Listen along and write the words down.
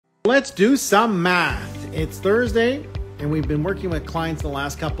Let's do some math. It's Thursday, and we've been working with clients the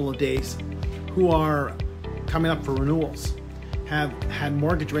last couple of days who are coming up for renewals, have had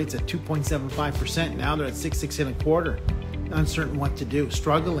mortgage rates at 2.75%. Now they're at 6.25%, uncertain what to do,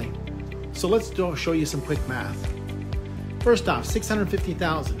 struggling. So let's show you some quick math. First off,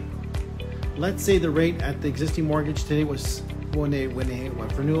 $650,000. Let's say the rate at the existing mortgage today was, when they went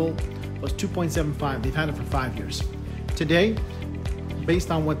for renewal, was 2.75. They've had it for 5 years. Today,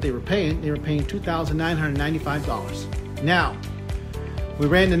 based on what they were paying $2,995. Now, we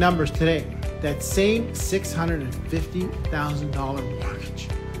ran the numbers today. That same $650,000 mortgage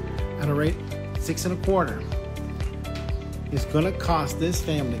at a rate 6.25 is going to cost this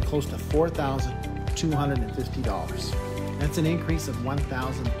family close to $4,250. That's an increase of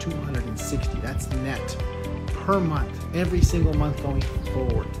 $1,260. That's net per month, every single month going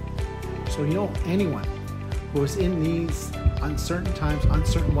forward. So anyone who is in these uncertain times,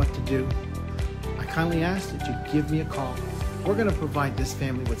 uncertain what to do, I kindly ask that you give me a call. We're going to provide this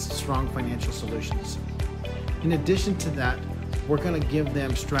family with strong financial solutions. In addition to that, we're going to give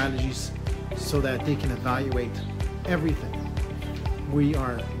them strategies so that they can evaluate everything. We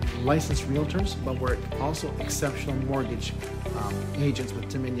are licensed realtors, but we're also exceptional mortgage agents with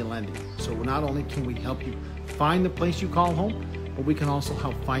Dominion Lending. So not only can we help you find the place you call home, but we can also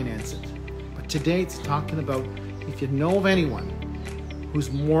help finance it. But today it's talking about if you know of anyone whose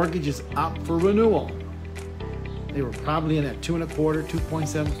mortgage is up for renewal. They were probably in at 2.25,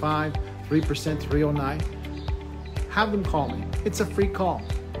 2.75, 3%, 309. Have them call me. It's a free call,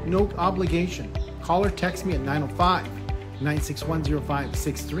 no obligation. Call or text me at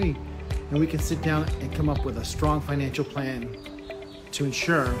 905-961-0563, and we can sit down and come up with a strong financial plan to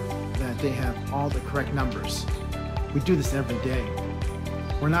ensure that they have all the correct numbers. We do this every day.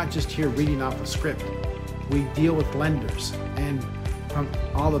 We're not just here reading off a script. We deal with lenders, and from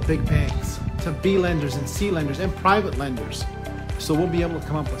all the big banks to B lenders and C lenders and private lenders. So we'll be able to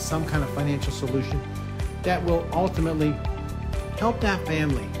come up with some kind of financial solution that will ultimately help that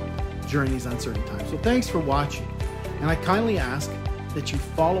family during these uncertain times. So thanks for watching. And I kindly ask that you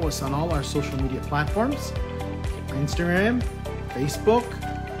follow us on all our social media platforms, Instagram, Facebook,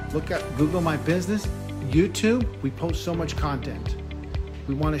 Google My Business, YouTube. We post so much content.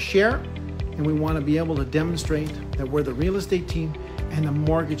 We want to share, and we want to be able to demonstrate that we're the real estate team and the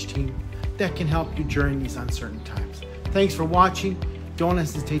mortgage team that can help you during these uncertain times. Thanks for watching. Don't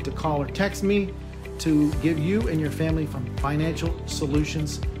hesitate to call or text me to give you and your family some financial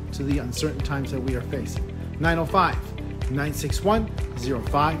solutions to the uncertain times that we are facing.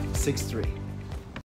 905-961-0563.